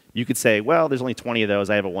 you could say, well, there's only 20 of those.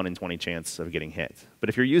 I have a 1 in 20 chance of getting hit. But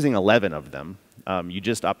if you're using 11 of them, you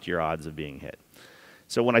just upped your odds of being hit.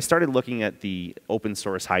 So when I started looking at the open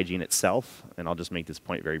source hygiene itself, and I'll just make this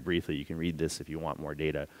point very briefly, you can read this if you want more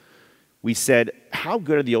data, we said, how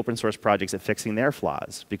good are the open source projects at fixing their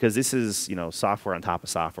flaws? Because this is, software on top of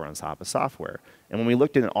software on top of software. And when we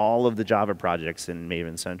looked at all of the Java projects in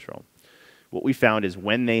Maven Central, what we found is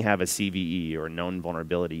when they have a CVE, or a known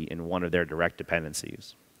vulnerability, in one of their direct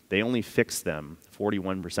dependencies, they only fix them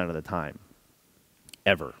 41% of the time,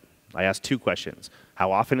 ever. I asked 2 questions.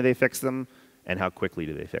 How often do they fix them, and how quickly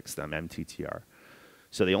do they fix them, MTTR?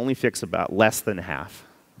 So they only fix about less than half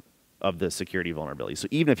of the security vulnerabilities. So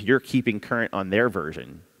even if you're keeping current on their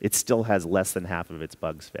version, it still has less than half of its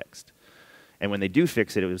bugs fixed. And when they do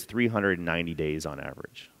fix it, it was 390 days on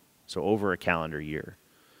average, so over a calendar year.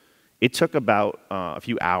 It took about a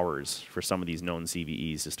few hours for some of these known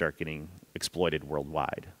CVEs to start getting exploited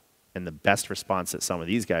worldwide. And the best response that some of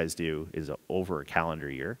these guys do is over a calendar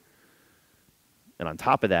year. And on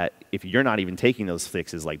top of that, if you're not even taking those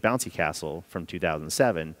fixes like Bouncy Castle from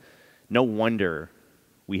 2007, no wonder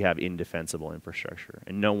we have indefensible infrastructure.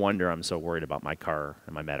 And no wonder I'm so worried about my car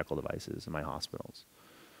and my medical devices and my hospitals.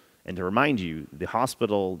 And to remind you, the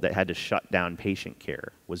hospital that had to shut down patient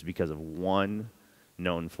care was because of one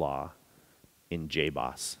known flaw in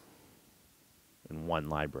JBoss, in one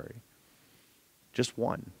library. Just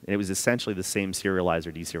one. And it was essentially the same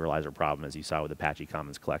serializer, deserializer problem as you saw with Apache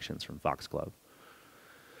Commons collections from Foxglove.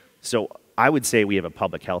 So I would say we have a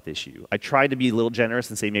public health issue. I tried to be a little generous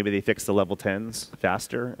and say maybe they fix the level 10s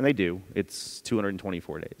faster, and they do. It's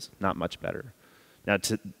 224 days, not much better. Now,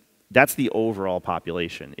 that's the overall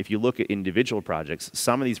population. If you look at individual projects,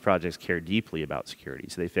 some of these projects care deeply about security,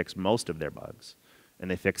 so they fix most of their bugs,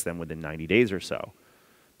 and they fix them within 90 days or so.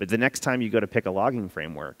 But the next time you go to pick a logging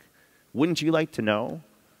framework, wouldn't you like to know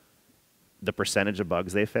the percentage of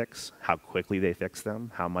bugs they fix, how quickly they fix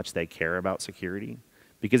them, how much they care about security?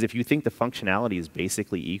 Because if you think the functionality is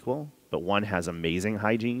basically equal, but one has amazing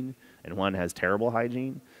hygiene and one has terrible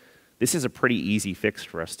hygiene, this is a pretty easy fix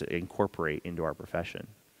for us to incorporate into our profession.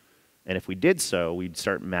 And if we did so, we'd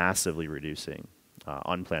start massively reducing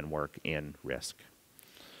unplanned work and risk.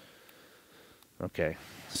 Okay,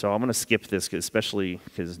 so I'm going to skip this, especially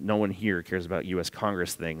because no one here cares about US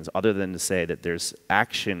Congress things, other than to say that there's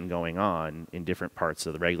action going on in different parts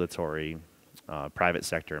of the regulatory, private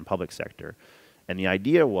sector, and public sector. And the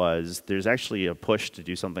idea was there's actually a push to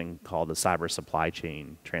do something called the cyber supply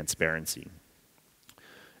chain transparency.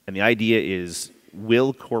 And the idea is,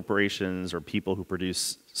 will corporations or people who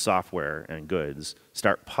produce software and goods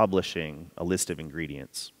start publishing a list of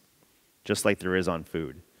ingredients, just like there is on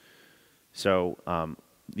food? So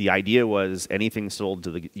the idea was anything sold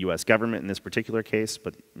to the US government in this particular case,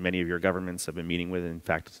 but many of your governments have been meeting with, in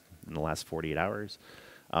fact, in the last 48 hours,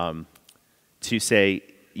 to say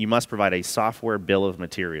you must provide a software bill of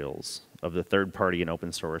materials of the third-party and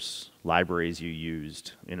open source libraries you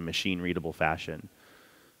used in a machine-readable fashion.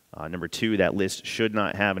 Number 2, that list should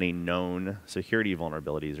not have any known security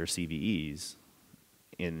vulnerabilities or CVEs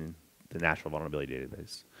in the National Vulnerability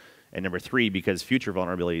Database. And number 3, because future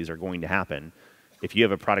vulnerabilities are going to happen, if you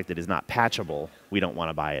have a product that is not patchable, we don't want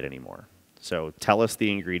to buy it anymore. So tell us the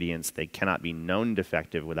ingredients. They cannot be known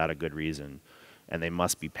defective without a good reason, and they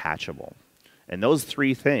must be patchable. And those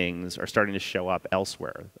 3 things are starting to show up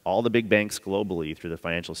elsewhere. All the big banks globally through the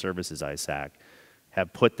Financial Services ISAC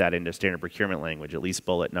have put that into standard procurement language, at least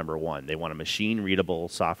bullet number 1. They want a machine-readable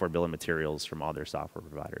software bill of materials from all their software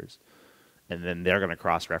providers. And then they're going to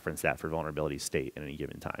cross-reference that for vulnerability state at any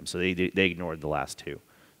given time. So they ignored the last 2.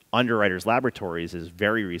 Underwriters Laboratories has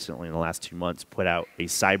very recently, in the last 2 months, put out a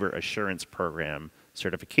cyber assurance program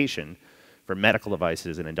certification for medical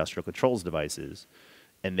devices and industrial controls devices.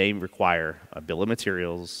 And they require a bill of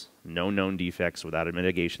materials, no known defects without a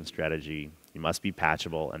mitigation strategy. You must be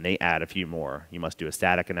patchable, and they add a few more. You must do a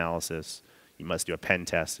static analysis, you must do a pen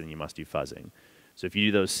test, and you must do fuzzing. So if you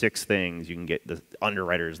do those 6 things, you can get the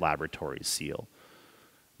Underwriters Laboratories seal.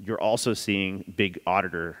 You're also seeing big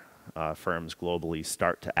auditor firms globally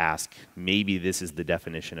start to ask, maybe this is the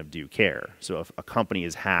definition of due care. So if a company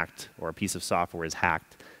is hacked or a piece of software is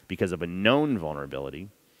hacked because of a known vulnerability,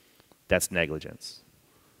 that's negligence.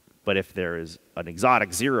 But if there is an exotic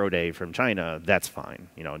 0-day from China, that's fine.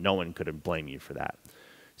 You know, no one could blame you for that.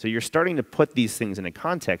 So you're starting to put these things into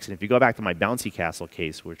context. And if you go back to my bouncy castle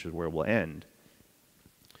case, which is where we'll end,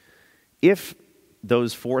 if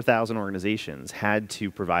those 4,000 organizations had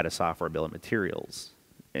to provide a software bill of materials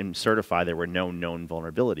and certify there were no known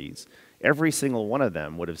vulnerabilities, every single one of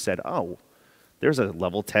them would have said, oh, there's a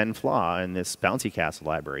level 10 flaw in this bouncy castle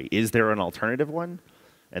library. Is there an alternative one?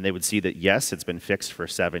 And they would see that, yes, it's been fixed for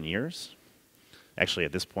 7 years. Actually,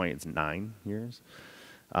 at this point, it's 9 years.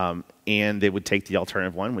 And they would take the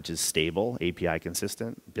alternative one, which is stable, API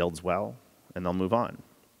consistent, builds well, and they'll move on.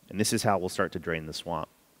 And this is how we'll start to drain the swamp.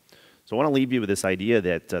 So I want to leave you with this idea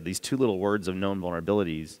that these two little words of known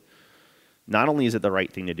vulnerabilities, not only is it the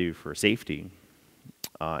right thing to do for safety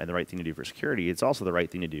and the right thing to do for security, it's also the right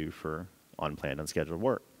thing to do for unplanned, unscheduled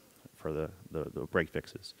work, for the break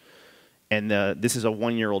fixes. And this is a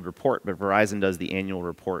 1-year-old report, but Verizon does the annual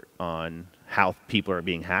report on how people are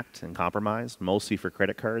being hacked and compromised, mostly for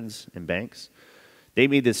credit cards and banks. They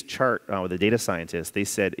made this chart with a data scientist. They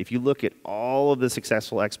said, if you look at all of the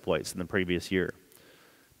successful exploits in the previous year,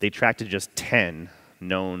 they tracked just 10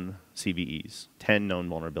 known CVEs, 10 known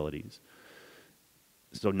vulnerabilities.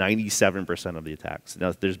 So 97% of the attacks.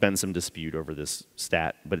 Now, there's been some dispute over this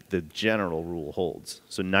stat, but the general rule holds.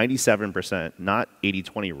 So 97%, not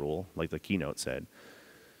 80-20 rule, like the keynote said.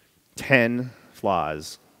 10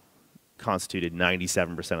 flaws constituted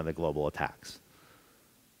 97% of the global attacks.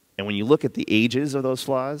 And when you look at the ages of those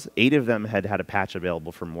flaws, 8 of them had had a patch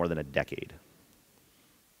available for more than a decade.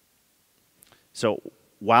 So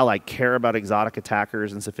while I care about exotic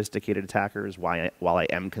attackers and sophisticated attackers, while I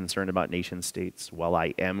am concerned about nation states, while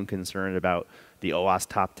I am concerned about the OWASP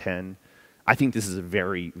top 10, I think this is a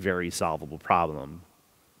very, very solvable problem.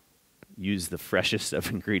 Use the freshest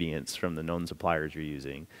of ingredients from the known suppliers you're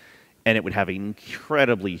using, and it would have an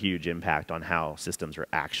incredibly huge impact on how systems are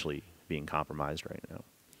actually being compromised right now.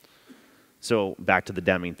 So back to the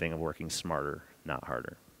Deming thing of working smarter, not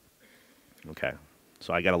harder. Okay,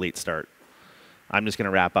 so I got a late start. I'm just going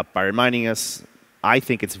to wrap up by reminding us, I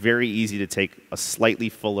think it's very easy to take a slightly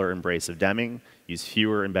fuller embrace of Deming, use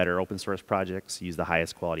fewer and better open source projects, use the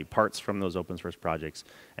highest quality parts from those open source projects,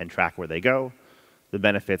 and track where they go. The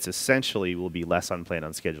benefits essentially will be less unplanned,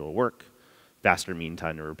 unscheduled work, faster mean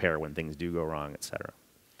time to repair when things do go wrong, et cetera.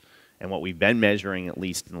 And what we've been measuring, at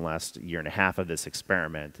least in the last 1.5 years of this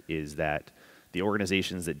experiment, is that the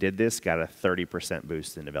organizations that did this got a 30%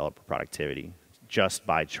 boost in developer productivity just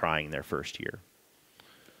by trying their first year.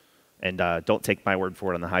 And don't take my word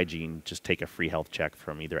for it on the hygiene. Just take a free health check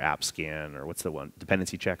from either AppScan or what's the one,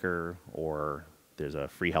 Dependency Checker, or there's a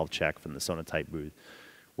free health check from the Sonatype booth.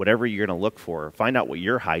 Whatever you're going to look for, find out what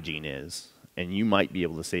your hygiene is, and you might be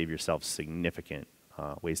able to save yourself significant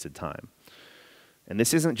wasted time. And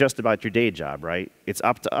this isn't just about your day job, right? It's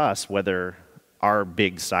up to us whether our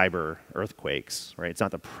big cyber earthquakes, right? It's not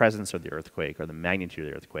the presence of the earthquake or the magnitude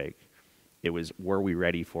of the earthquake. It was, were we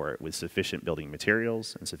ready for it with sufficient building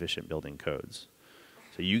materials and sufficient building codes?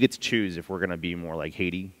 So you get to choose if we're going to be more like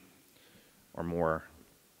Haiti or more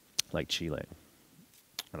like Chile.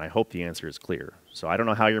 And I hope the answer is clear. So I don't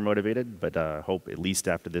know how you're motivated, but I hope at least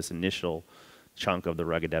after this initial chunk of the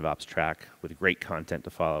Rugged DevOps track with great content to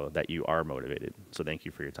follow that you are motivated. So thank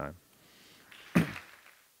you for your time.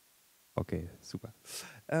 Okay, super.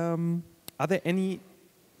 Are there any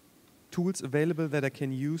tools available that I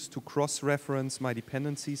can use to cross-reference my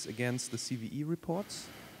dependencies against the CVE reports?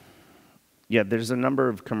 Yeah, there's a number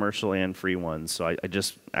of commercial and free ones, so I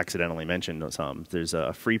just accidentally mentioned some. There's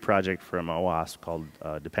a free project from OWASP called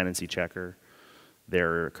Dependency Checker.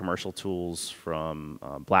 There are commercial tools from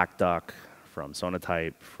Black Duck, from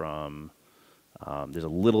Sonatype, from, there's a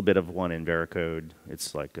little bit of one in Veracode.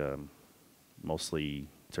 It's like mostly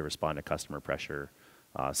to respond to customer pressure.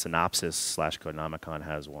 Synopsys/Codenomicon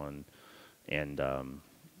has one, and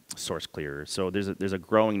SourceClear. So there's a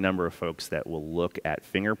growing number of folks that will look at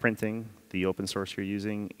fingerprinting the open source you're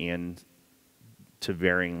using and to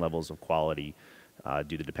varying levels of quality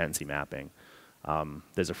due to dependency mapping.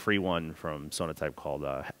 There's a free one from Sonatype called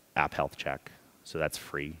App Health Check, so that's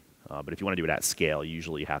free. But if you want to do it at scale,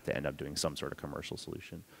 usually you have to end up doing some sort of commercial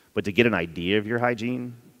solution. But to get an idea of your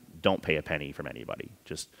hygiene, don't pay a penny from anybody.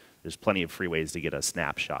 Just there's plenty of free ways to get a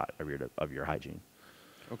snapshot of your hygiene.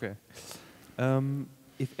 Okay.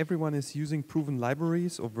 If everyone is using proven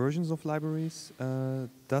libraries or versions of libraries,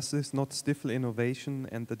 does this not stifle innovation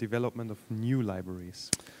and the development of new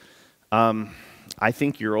libraries? I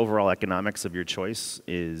think your overall economics of your choice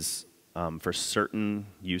is, for certain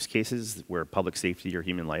use cases where public safety or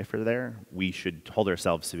human life are there, we should hold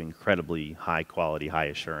ourselves to incredibly high quality, high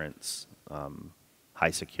assurance,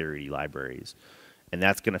 high security libraries. And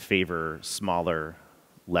that's going to favor smaller,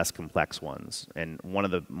 less complex ones. And one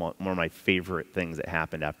of my favorite things that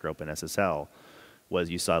happened after OpenSSL was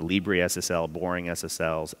you saw LibreSSL, Boring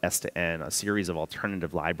SSLs, S2N, a series of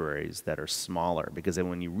alternative libraries that are smaller. Because then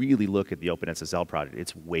when you really look at the OpenSSL project,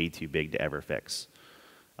 it's way too big to ever fix.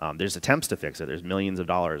 There's attempts to fix it. There's millions of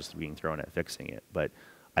dollars being thrown at fixing it. But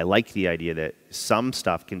I like the idea that some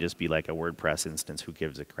stuff can just be like a WordPress instance. Who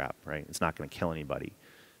gives a crap, right? It's not going to kill anybody.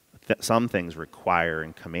 Some things require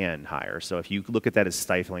and command higher. So if you look at that as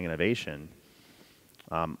stifling innovation,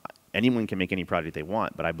 anyone can make any project they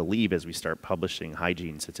want, but I believe as we start publishing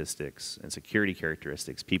hygiene statistics and security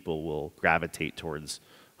characteristics, people will gravitate towards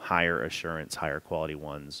higher assurance, higher quality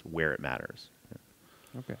ones where it matters.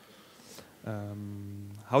 Okay.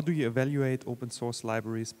 How do you evaluate open source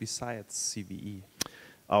libraries besides CVE?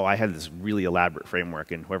 Oh, I had this really elaborate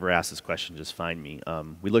framework, and whoever asked this question, just find me.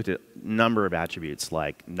 We looked at a number of attributes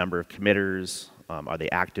like number of committers, are they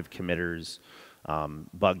active committers,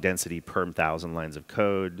 bug density per 1,000 lines of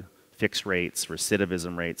code, fix rates,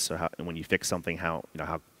 recidivism rates, so when you fix something, how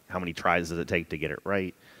many tries does it take to get it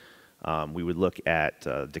right? We would look at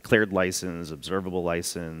declared license, observable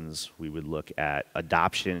license. We would look at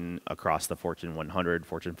adoption across the Fortune 100,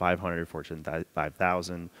 Fortune 500, Fortune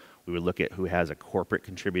 5,000. We would look at who has a corporate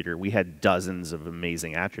contributor. We had dozens of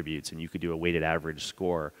amazing attributes, and you could do a weighted average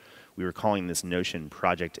score. We were calling this notion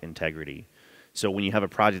project integrity. So when you have a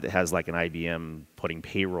project that has like an IBM putting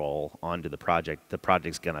payroll onto the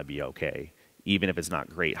project's going to be okay. Even if it's not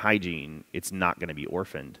great hygiene, it's not going to be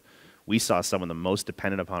orphaned. We saw some of the most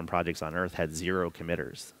dependent upon projects on earth had 0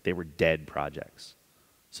 committers. They were dead projects.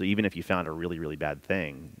 So even if you found a really, really bad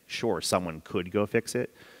thing, sure, someone could go fix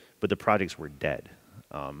it, but the projects were dead.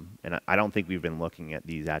 And I don't think we've been looking at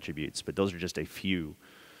these attributes, but those are just a few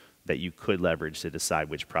that you could leverage to decide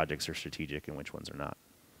which projects are strategic and which ones are not.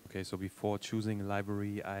 Okay, so before choosing a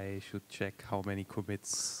library, I should check how many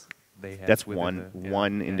commits they have. That's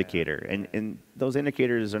one indicator. And those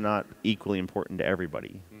indicators are not equally important to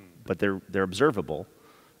everybody, but they're observable,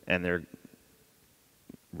 and you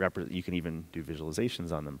can even do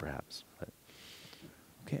visualizations on them, perhaps. But.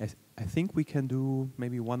 Okay, I think we can do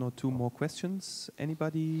maybe 1 or 2 more questions.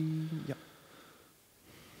 Anybody? Yeah.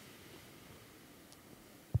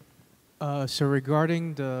 So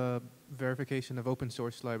regarding the verification of open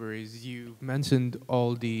source libraries, you mentioned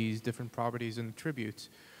all these different properties and attributes.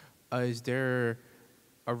 Is there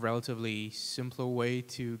a relatively simpler way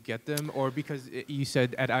to get them? Or because you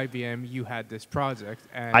said at IBM you had this project.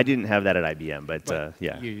 And I didn't have that at IBM, but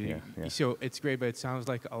yeah. So it's great, but it sounds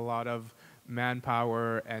like a lot of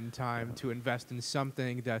manpower and time to invest in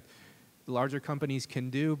something that larger companies can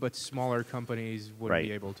do, but smaller companies wouldn't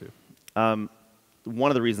be able to.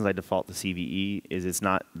 One of the reasons I default to CVE is it's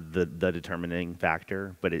not the determining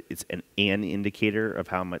factor, but it's an indicator of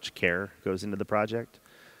how much care goes into the project.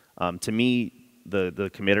 To me,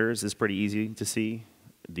 the committers is pretty easy to see.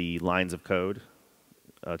 The lines of code,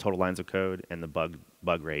 total lines of code, and the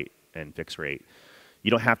bug rate and fix rate. You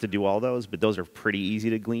don't have to do all those, but those are pretty easy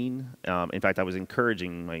to glean. In fact, I was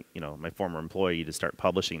encouraging my former employee to start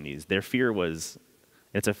publishing these. Their fear was,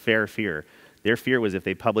 it's a fair fear, their fear was if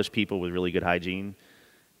they published people with really good hygiene,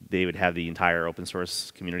 they would have the entire open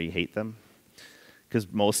source community hate them. Because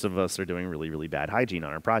most of us are doing really, really bad hygiene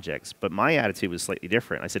on our projects. But my attitude was slightly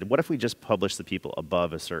different. I said, what if we just publish the people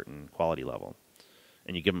above a certain quality level,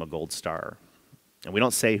 and you give them a gold star? And we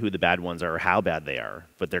don't say who the bad ones are or how bad they are,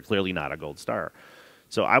 but they're clearly not a gold star.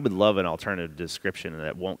 So I would love an alternative description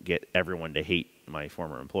that won't get everyone to hate my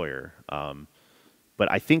former employer.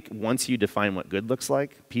 But I think once you define what good looks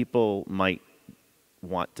like, people might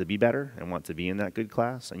want to be better and want to be in that good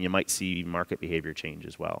class, and you might see market behavior change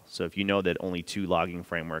as well. So if you know that only 2 logging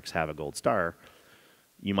frameworks have a gold star,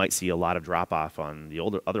 you might see a lot of drop-off on the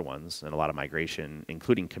other ones and a lot of migration,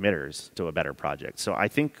 including committers, to a better project. So I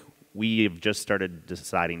think we have just started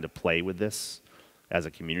deciding to play with this as a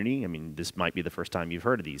community. I mean, this might be the first time you've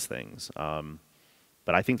heard of these things.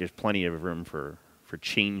 But I think there's plenty of room for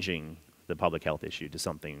changing the public health issue to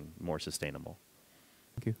something more sustainable.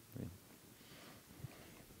 Thank you. Yeah.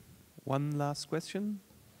 One last question?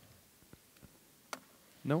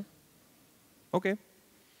 No? Okay.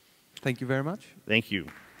 Thank you very much. Thank you.